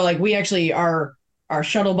 so like we actually, our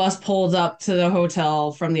shuttle bus pulled up to the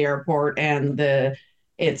hotel from the airport, and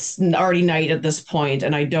it's already night at this point,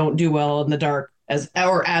 and I don't do well in the dark as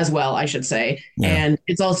well, I should say. Yeah. And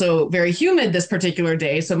it's also very humid this particular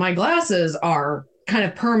day, so my glasses are kind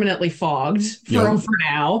of permanently fogged for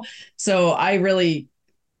now. So I really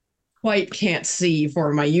quite can't see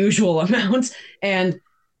for my usual amount. And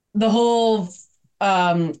the whole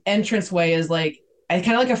entranceway is like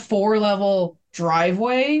kind of like a 4-level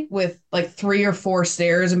driveway with like 3 or 4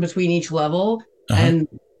 stairs in between each level. And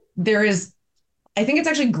there is, I think it's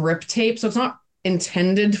actually grip tape, so it's not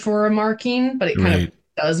intended for a marking, but it kind of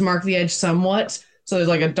does mark the edge somewhat. So there's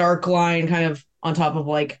like a dark line kind of on top of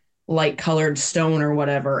like light colored stone or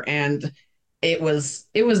whatever, and it was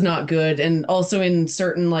not good. And also in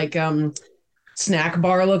certain like snack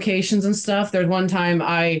bar locations and stuff, there's one time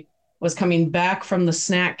I was coming back from the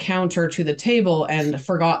snack counter to the table and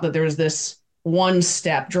forgot that there was this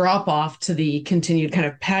 1-step drop off to the continued kind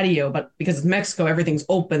of patio, but because it's Mexico, everything's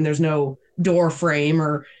open, there's no door frame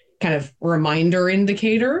or kind of reminder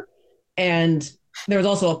indicator. And there was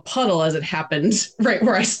also a puddle as it happened right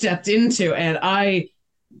where I stepped into, and I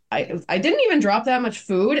didn't even drop that much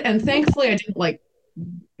food, and thankfully I didn't like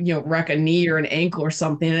wreck a knee or an ankle or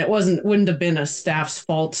something, and it wouldn't have been a staff's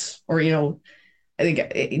fault, or I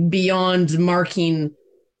think beyond marking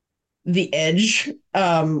the edge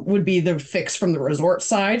would be the fix from the resort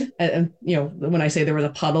side. And when I say there was a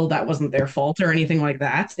puddle, that wasn't their fault or anything like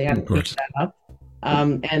that. They hadn't fixed that up.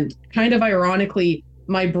 And kind of ironically,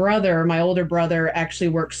 my older brother actually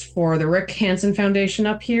works for the Rick Hansen Foundation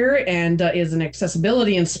up here and is an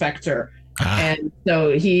accessibility inspector. And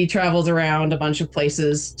so he travels around a bunch of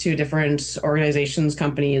places to different organizations,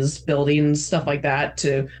 companies, buildings, stuff like that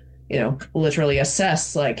to, literally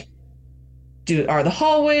assess like, are the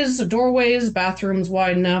hallways, doorways, bathrooms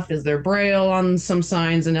wide enough? Is there braille on some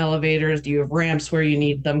signs and elevators? Do you have ramps where you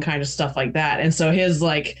need them? Kind of stuff like that. And so his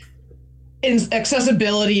like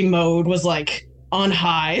accessibility mode was like on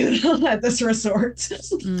high at this resort.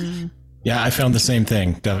 Yeah, I found the same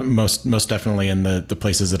thing. Most definitely in the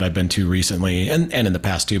places that I've been to recently, and in the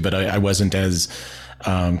past too. But I wasn't as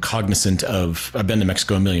cognizant of. I've been to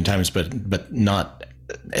Mexico a million times, but not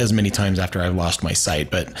as many times after I've lost my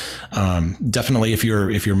sight. But definitely, if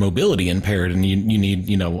you're mobility impaired and you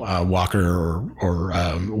need a walker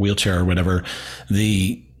or wheelchair or whatever,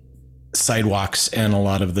 the sidewalks and a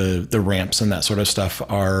lot of the ramps and that sort of stuff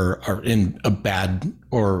are in a bad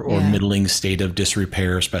or middling state of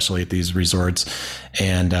disrepair, especially at these resorts.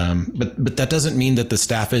 And but that doesn't mean that the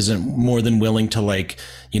staff isn't more than willing to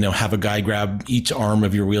have a guy grab each arm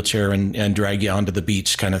of your wheelchair and drag you onto the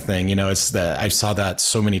beach kind of thing. It's that I saw that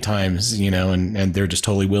so many times, and they're just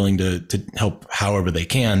totally willing to help however they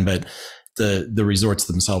can. But the resorts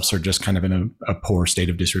themselves are just kind of in a poor state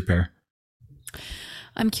of disrepair.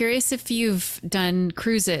 I'm curious if you've done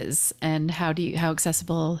cruises, and how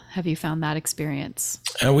accessible have you found that experience?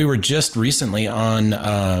 We were just recently on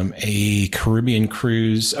a Caribbean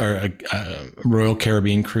cruise, or a Royal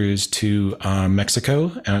Caribbean cruise to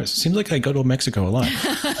Mexico. It seems like I go to Mexico a lot.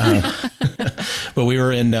 But we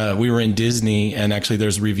were in Disney, and actually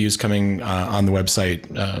there's reviews coming on the website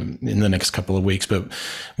in the next couple of weeks. But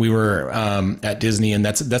we were at Disney, and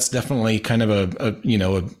that's definitely kind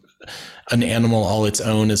of an animal all its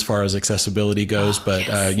own as far as accessibility goes. But,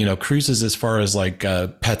 yes. Cruises, as far as like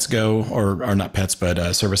pets go, or not pets,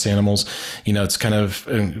 but service animals, it's kind of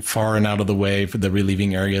far and out of the way for the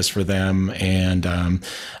relieving areas for them. And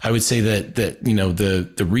I would say that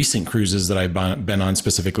the recent cruises that I've been on,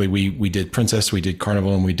 specifically, we did Princess, we did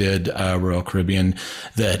Carnival, and we did Royal Caribbean,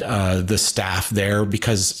 that the staff there,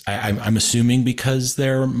 because I'm assuming because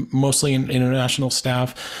they're mostly international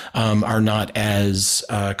staff, are not as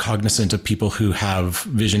cognizant of people who have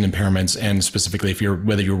vision impairments, and specifically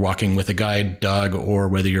whether you're walking with a guide dog or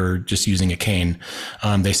whether you're just using a cane,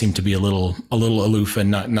 they seem to be a little aloof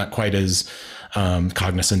and not quite as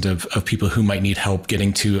cognizant of people who might need help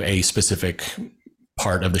getting to a specific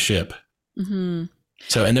part of the ship. Mm-hmm.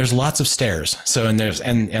 So, and there's lots of stairs. So,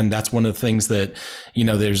 and that's one of the things that,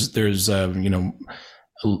 there's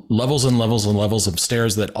levels and levels and levels of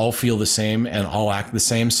stairs that all feel the same and all act the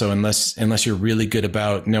same. So unless you're really good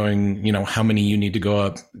about knowing, how many you need to go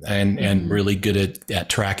up and really good at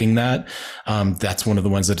tracking that, that's one of the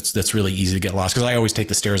ones that's really easy to get lost. Cause I always take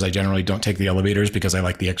the stairs. I generally don't take the elevators because I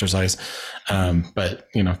like the exercise. But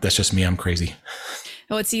that's just me. I'm crazy.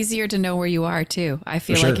 Oh, it's easier to know where you are too. I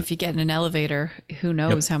feel like if you get in an elevator, who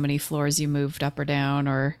knows how many floors you moved up or down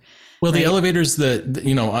or. Well, the elevators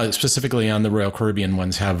specifically on the Royal Caribbean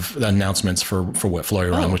ones have announcements for what floor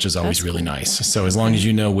you're on, which is always really nice. So as long as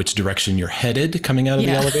you know which direction you're headed coming out of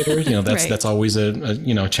the elevator, that's always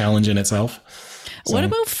a challenge in itself. So. What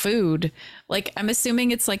about food? Like, I'm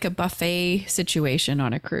assuming it's like a buffet situation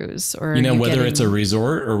on a cruise, or whether it's a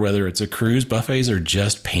resort or whether it's a cruise, buffets are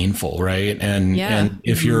just painful, right? And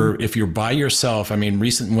if you're by yourself, I mean,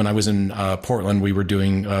 when I was in Portland, we were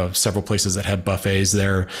doing several places that had buffets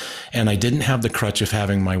there, and I didn't have the crutch of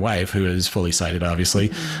having my wife, who is fully sighted, obviously,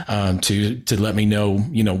 to let me know,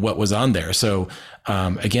 what was on there. So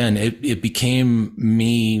again, it became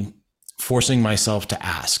me forcing myself to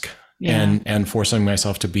ask. Yeah. And forcing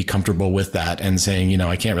myself to be comfortable with that and saying,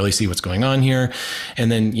 I can't really see what's going on here.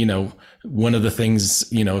 And then, one of the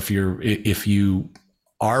things, if you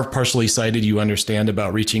are partially sighted, you understand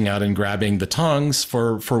about reaching out and grabbing the tongs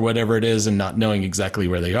for whatever it is and not knowing exactly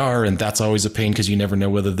where they are. And that's always a pain because you never know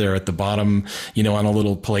whether they're at the bottom, on a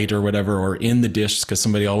little plate or whatever, or in the dish, because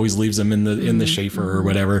somebody always leaves them in the shafer or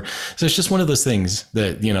whatever. So it's just one of those things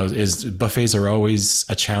that, is buffets are always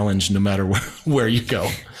a challenge no matter where you go.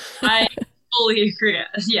 I fully agree.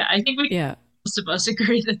 Yeah, I think most of us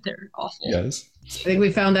agree that they're awful. Yes. I think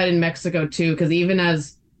we found that in Mexico too, because even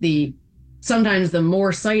as sometimes the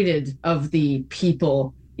more sighted of the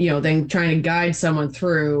people, then trying to guide someone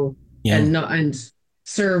through and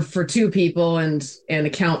serve for two people and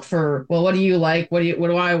account for, well, what do you like? What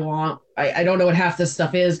do I want? I don't know what half this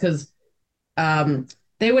stuff is because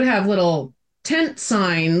they would have little tent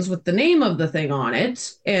signs with the name of the thing on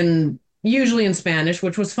it, and usually in Spanish,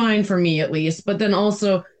 which was fine for me at least. But then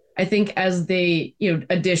also, I think as they,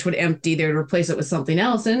 a dish would empty, they would replace it with something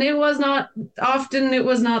else. And it was not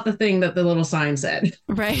the thing that the little sign said.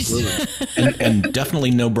 Right. and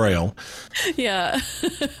definitely no Braille. Yeah.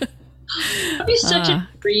 That'd be such a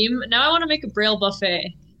dream. Now I want to make a Braille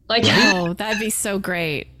buffet. That'd be so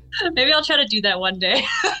great. Maybe I'll try to do that one day.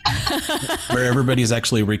 Where everybody's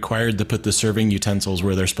actually required to put the serving utensils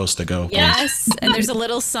where they're supposed to go. Yes. And there's a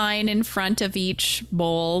little sign in front of each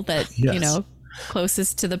bowl that,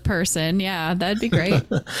 closest to the person. Yeah, that'd be great.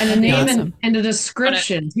 And a name and a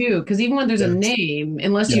description too. Because even when there's a name,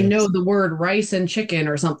 unless you know the word rice and chicken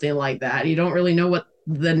or something like that, you don't really know what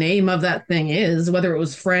the name of that thing is, whether it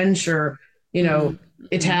was French or,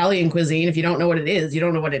 Italian cuisine. If you don't know what it is, you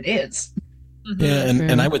don't know what it is. Yeah,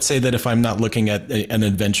 and I would say that if I'm not looking at an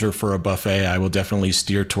adventure for a buffet, I will definitely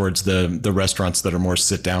steer towards the restaurants that are more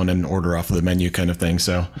sit down and order off of the menu kind of thing.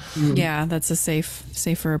 So yeah, that's a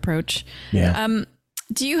safer approach. Yeah.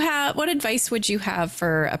 What advice would you have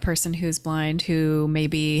for a person who's blind who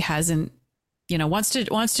maybe hasn't, wants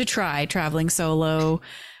to try traveling solo?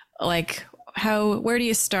 Like where do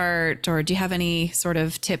you start, or do you have any sort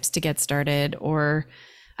of tips to get started? Or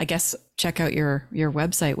I guess check out your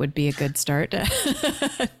website would be a good start.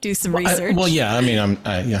 Do some research. I mean,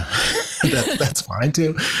 that's fine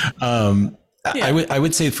too. I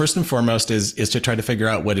would say first and foremost is to try to figure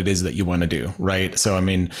out what it is that you want to do, right? So, I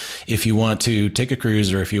mean, if you want to take a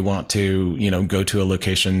cruise or if you want to, go to a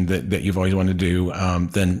location that you've always wanted to do,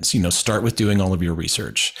 then, start with doing all of your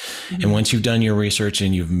research. Mm-hmm. And once you've done your research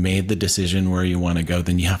and you've made the decision where you want to go,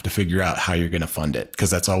 then you have to figure out how you're going to fund it.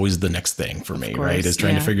 Because that's always the next thing for me, right? Is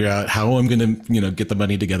trying to figure out how I'm going to, get the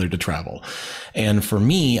money together to travel. And for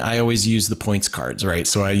me, I always use the points cards, right?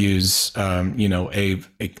 So I use,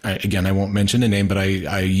 again, I won't mention a name, but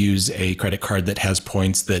I use a credit card that has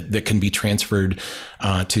points that can be transferred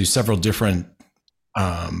to several different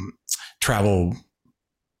travel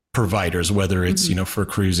providers, whether it's, for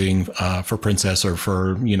cruising, for Princess, or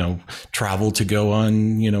for, travel to go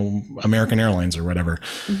on, American Airlines or whatever.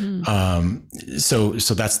 Mm-hmm. So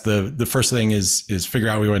that's the first thing is figure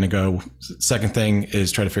out where you want to go. Second thing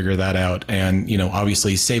is try to figure that out. And,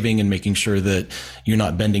 obviously saving and making sure that you're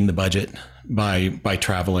not bending the budget by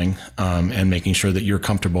traveling, and making sure that you're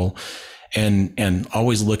comfortable. And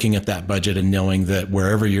always looking at that budget and knowing that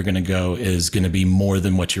wherever you're going to go is going to be more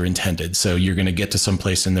than what you're intended. So you're going to get to some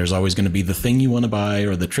place and there's always going to be the thing you want to buy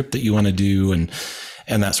or the trip that you want to do.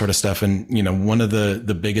 and that sort of stuff. And, one of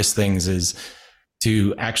the biggest things is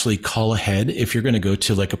to actually call ahead. If you're going to go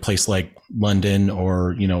to like a place like London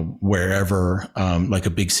or, wherever, like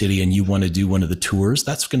a big city, and you want to do one of the tours,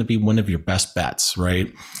 that's going to be one of your best bets.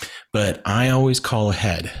 Right. But I always call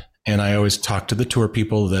ahead, and I always talk to the tour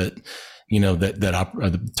people that,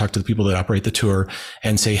 talk to the people that operate the tour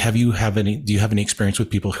and say, do you have any experience with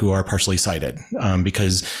people who are partially sighted?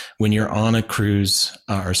 Because when you're on a cruise,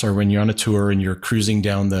 when you're on a tour and you're cruising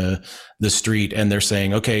down the street and they're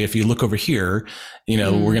saying, okay, if you look over here,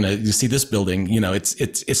 we're going to see this building,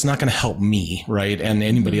 it's not going to help me. Right. And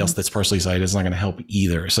anybody else that's partially sighted is not going to help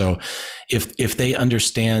either. So if they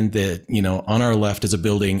understand that, on our left is a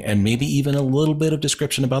building, and maybe even a little bit of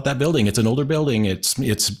description about that building, it's an older building, it's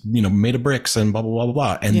made of bricks and blah, blah, blah, blah,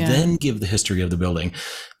 blah, and then give the history of the building,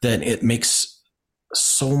 then it makes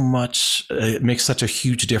such a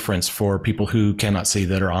huge difference for people who cannot see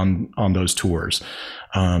that are on those tours.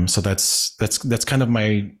 So that's kind of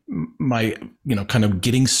my kind of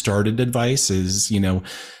getting started advice is,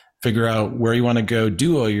 figure out where you want to go,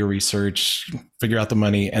 do all your research, figure out the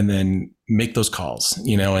money, and then make those calls,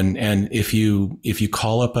 and if you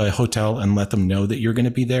call up a hotel and let them know that you're going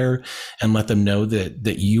to be there, and let them know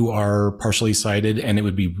that you are partially sighted, and it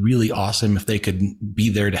would be really awesome if they could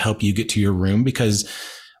be there to help you get to your room, because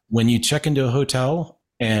when you check into a hotel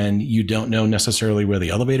and you don't know necessarily where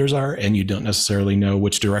the elevators are, and you don't necessarily know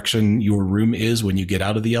which direction your room is when you get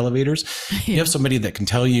out of the elevators, you have somebody that can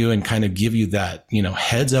tell you and kind of give you that,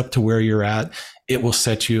 heads up to where you're at. It will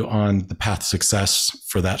set you on the path to success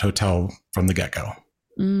for that hotel from the get-go.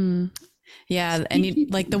 Yeah. And you,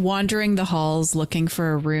 like the wandering the halls looking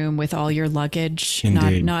for a room with all your luggage,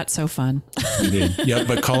 not so fun. Indeed. Yeah.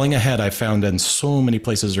 But calling ahead, I found, and so many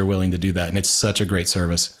places are willing to do that. And it's such a great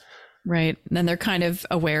service. Right. And then they're kind of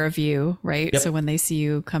aware of you, right? Yep. So when they see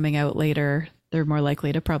you coming out later, they're more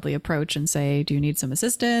likely to probably approach and say, do you need some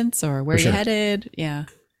assistance, or where are you headed? Yeah.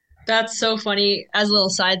 That's so funny. As a little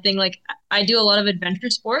side thing, like I do a lot of adventure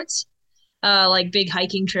sports, like big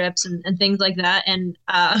hiking trips and things like that. And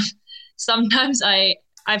sometimes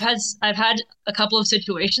I've had a couple of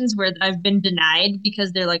situations where I've been denied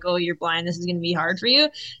because they're like, oh, you're blind, this is going to be hard for you.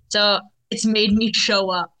 So it's made me show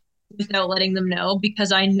up without letting them know,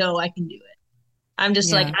 because I know I can do it. I'm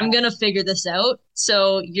just like, I'm going to figure this out.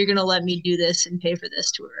 So you're going to let me do this and pay for this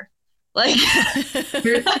tour. Like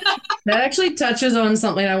that actually touches on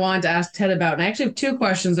something I wanted to ask Ted about. And I actually have two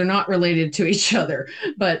questions. They're not related to each other,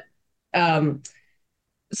 but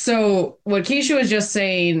so what Keisha was just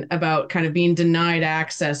saying about kind of being denied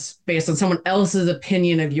access based on someone else's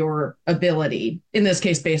opinion of your ability, in this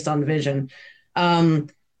case, based on vision.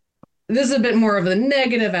 This is a bit more of the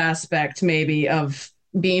negative aspect, maybe, of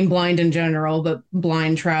being blind in general, but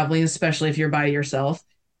blind traveling, especially if you're by yourself.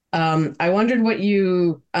 I wondered what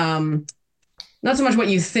you, not so much what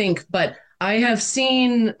you think, but I have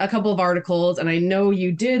seen a couple of articles, and I know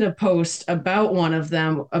you did a post about one of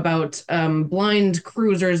them about blind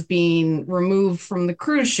cruisers being removed from the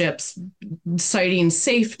cruise ships, citing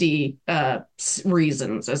safety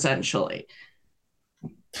reasons, essentially.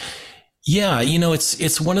 Yeah,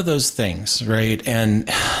 it's one of those things, right? And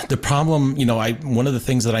the problem, one of the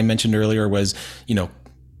things that I mentioned earlier was,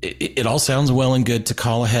 it all sounds well and good to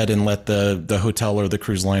call ahead and let the hotel or the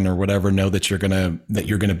cruise line or whatever know that you're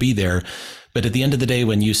gonna be there. But at the end of the day,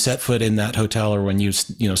 when you set foot in that hotel, or when you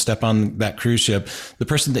step on that cruise ship, the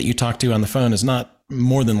person that you talk to on the phone is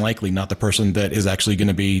more than likely not the person that is actually going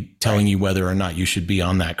to be telling you whether or not you should be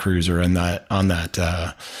on that cruise or in that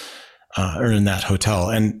hotel.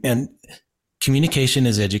 And communication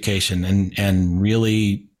is education, and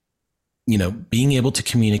really, being able to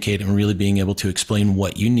communicate and really being able to explain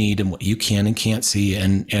what you need and what you can and can't see,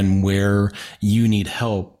 and where you need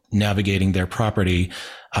help navigating their property,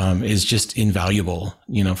 is just invaluable,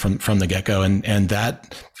 from the get-go. And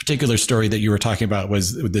that particular story that you were talking about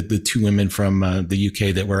was the two women from the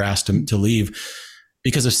UK that were asked to leave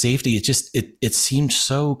because of safety. It seemed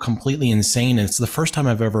so completely insane. And it's the first time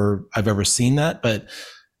I've ever seen that, but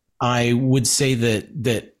I would say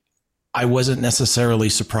that I wasn't necessarily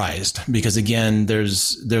surprised, because again,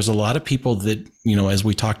 there's a lot of people that, as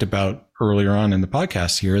we talked about earlier on in the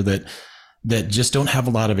podcast here, that just don't have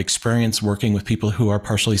a lot of experience working with people who are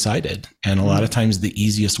partially sighted. And a lot of times the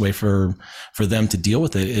easiest way for them to deal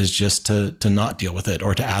with it is just to not deal with it,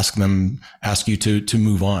 or to ask you to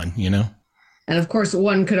move on, And of course,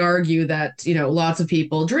 one could argue that, lots of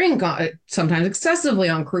people drink sometimes excessively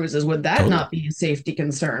on cruises. Would that Totally. not be a safety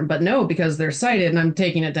concern? But no, because they're cited, and I'm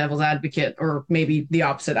taking a devil's advocate, or maybe the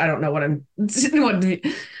opposite. I don't know what I'm. It's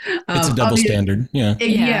a double standard. Yeah.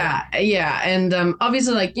 Yeah. And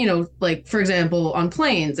obviously, like for example, on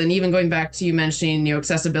planes, and even going back to you mentioning,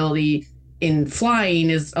 accessibility in flying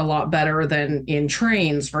is a lot better than in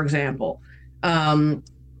trains, for example.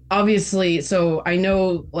 Obviously, so I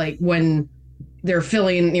know like when they're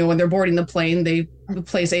filling, when they're boarding the plane, they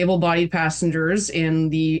place able-bodied passengers in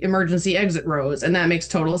the emergency exit rows, and that makes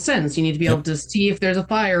total sense. You need to be able to see if there's a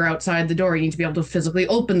fire outside the door. You need to be able to physically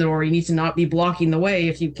open the door. You need to not be blocking the way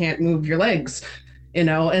if you can't move your legs,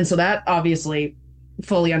 and so that obviously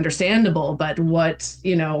fully understandable. But what,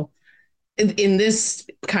 in this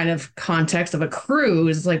kind of context of a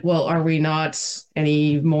cruise, like, well, are we not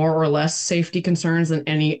any more or less safety concerns than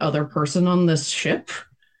any other person on this ship?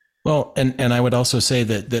 Well, and I would also say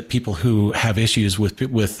that people who have issues with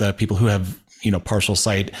people who have, partial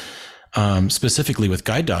sight, specifically with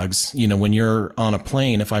guide dogs, when you're on a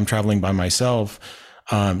plane, if I'm traveling by myself,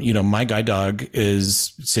 my guide dog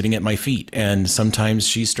is sitting at my feet, and sometimes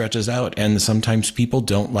she stretches out, and sometimes people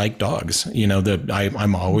don't like dogs.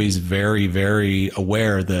 I'm always very, very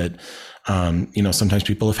aware that, sometimes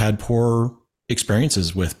people have had poor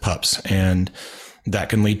experiences with pups, and that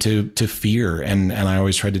can lead to fear. And I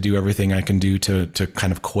always try to do everything I can do to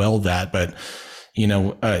kind of quell that. But,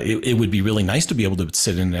 it would be really nice to be able to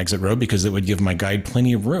sit in an exit row, because it would give my guide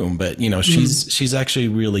plenty of room. But, she's actually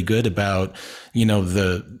really good about,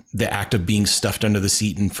 the act of being stuffed under the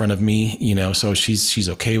seat in front of me, so she's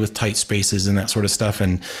okay with tight spaces and that sort of stuff.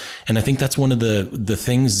 And I think that's one of the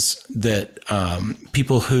things that,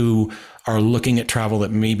 people who are looking at travel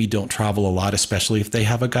that maybe don't travel a lot, especially if they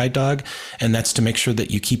have a guide dog. And that's to make sure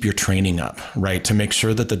that you keep your training up, right? To make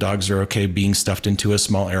sure that the dogs are okay being stuffed into a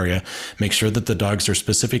small area. Make sure that the dogs are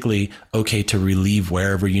specifically okay to relieve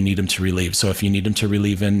wherever you need them to relieve. So if you need them to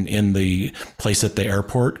relieve in the place at the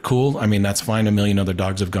airport, cool. I mean, that's fine. A million other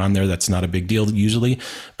dogs have gone there. That's not a big deal usually.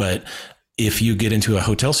 But if you get into a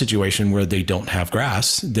hotel situation where they don't have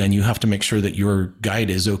grass, then you have to make sure that your guide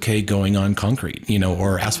is okay going on concrete,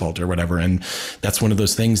 or asphalt or whatever. And that's one of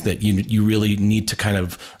those things that you really need to kind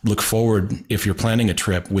of look forward, if you're planning a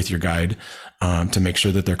trip with your guide, to make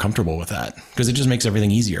sure that they're comfortable with that, because it just makes everything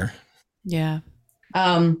easier. Yeah.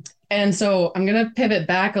 And so I'm going to pivot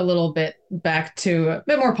back a little bit, back to a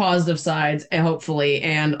bit more positive sides, hopefully,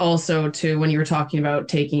 and also to when you were talking about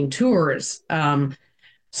taking tours.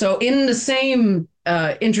 So in the same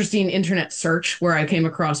interesting internet search where I came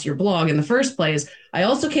across your blog in the first place, I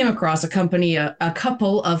also came across a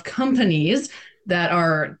couple of companies that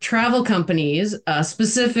are travel companies,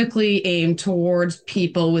 specifically aimed towards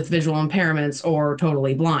people with visual impairments or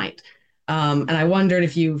totally blind. And I wondered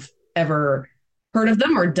if you've ever heard of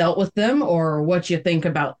them or dealt with them, or what you think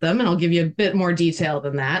about them. And I'll give you a bit more detail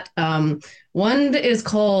than that. One is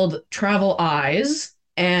called Travel Eyes,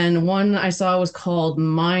 and one I saw was called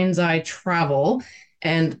Mind's Eye Travel.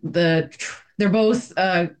 And they're both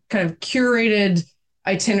kind of curated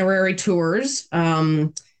itinerary tours.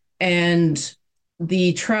 And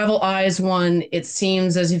the Travel Eyes one, it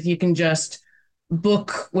seems as if you can just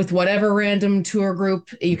book with whatever random tour group.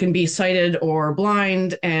 You can be sighted or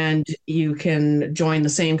blind, and you can join the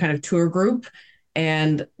same kind of tour group.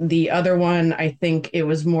 And the other one, I think it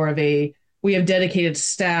was more of we have dedicated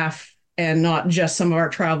staff, and not just some of our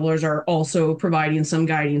travelers are also providing some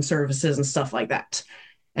guiding services and stuff like that.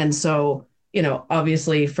 And so,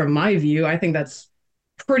 obviously from my view, I think that's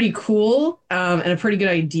pretty cool, and a pretty good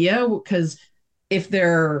idea, because if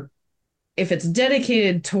it's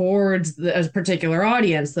dedicated towards a particular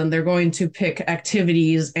audience, then they're going to pick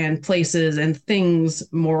activities and places and things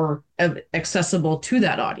more accessible to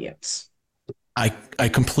that audience. I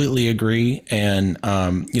completely agree. And,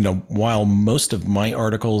 while most of my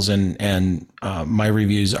articles and my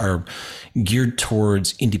reviews are geared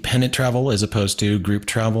towards independent travel as opposed to group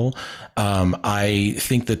travel, I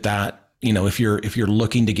think that if you're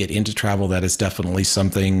looking to get into travel, that is definitely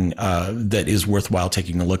something that is worthwhile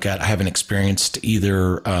taking a look at. I haven't experienced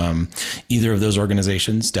either of those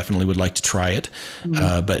organizations. Definitely would like to try it,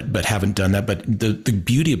 but haven't done that. But the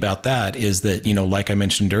beauty about that is that, like I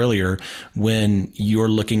mentioned earlier, when you're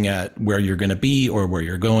looking at where you're going to be or where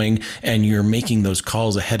you're going, and you're making those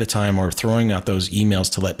calls ahead of time or throwing out those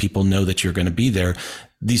emails to let people know that you're going to be there,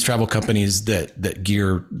 these travel companies that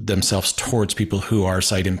gear themselves towards people who are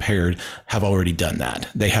sight impaired have already done that.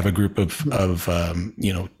 They have a group of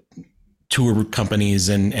tour companies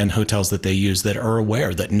and hotels that they use that are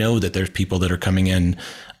aware, that know that there's people that are coming in.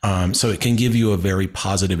 So it can give you a very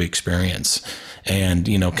positive experience, and,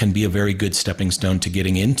 can be a very good stepping stone to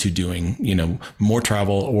getting into doing, more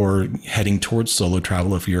travel or heading towards solo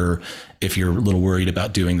travel if you're a little worried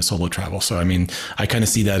about doing the solo travel. So, I mean, I kind of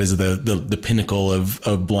see that as the pinnacle of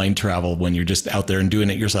blind travel, when you're just out there and doing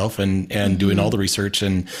it yourself and doing all the research,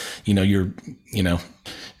 and, you're,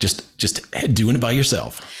 just doing it by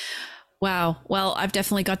yourself. Wow. Well, I've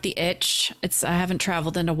definitely got the itch. I haven't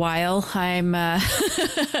traveled in a while. I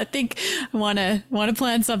think I want to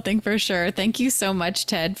plan something for sure. Thank you so much,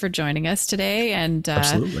 Ted, for joining us today. And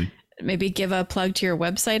Absolutely. Maybe give a plug to your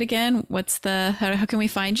website again. How can we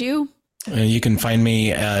find you? You can find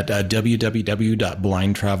me at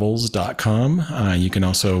www.blindtravels.com. You can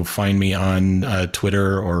also find me on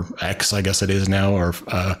Twitter, or X, I guess it is now, or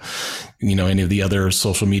any of the other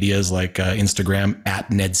social medias like Instagram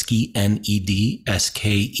at Nedskee,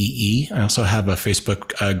 Nedskee. I also have a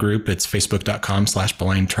Facebook group. It's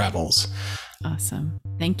facebook.com/blindtravels. Awesome.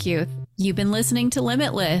 Thank you. You've been listening to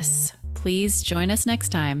Limitless. Please join us next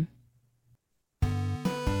time.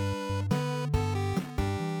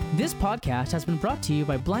 This podcast has been brought to you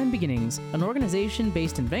by Blind Beginnings, an organization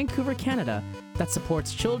based in Vancouver, Canada, that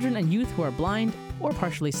supports children and youth who are blind or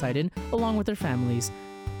partially sighted, along with their families.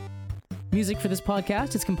 Music for this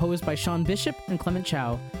podcast is composed by Sean Bishop and Clement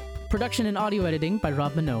Chow. Production and audio editing by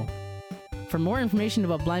Rob Minot. For more information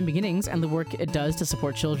about Blind Beginnings and the work it does to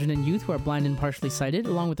support children and youth who are blind and partially sighted,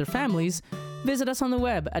 along with their families, visit us on the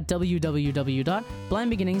web at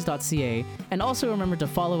www.blindbeginnings.ca, and also remember to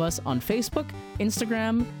follow us on Facebook,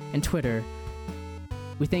 Instagram, and Twitter.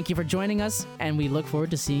 We thank you for joining us, and we look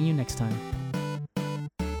forward to seeing you next time.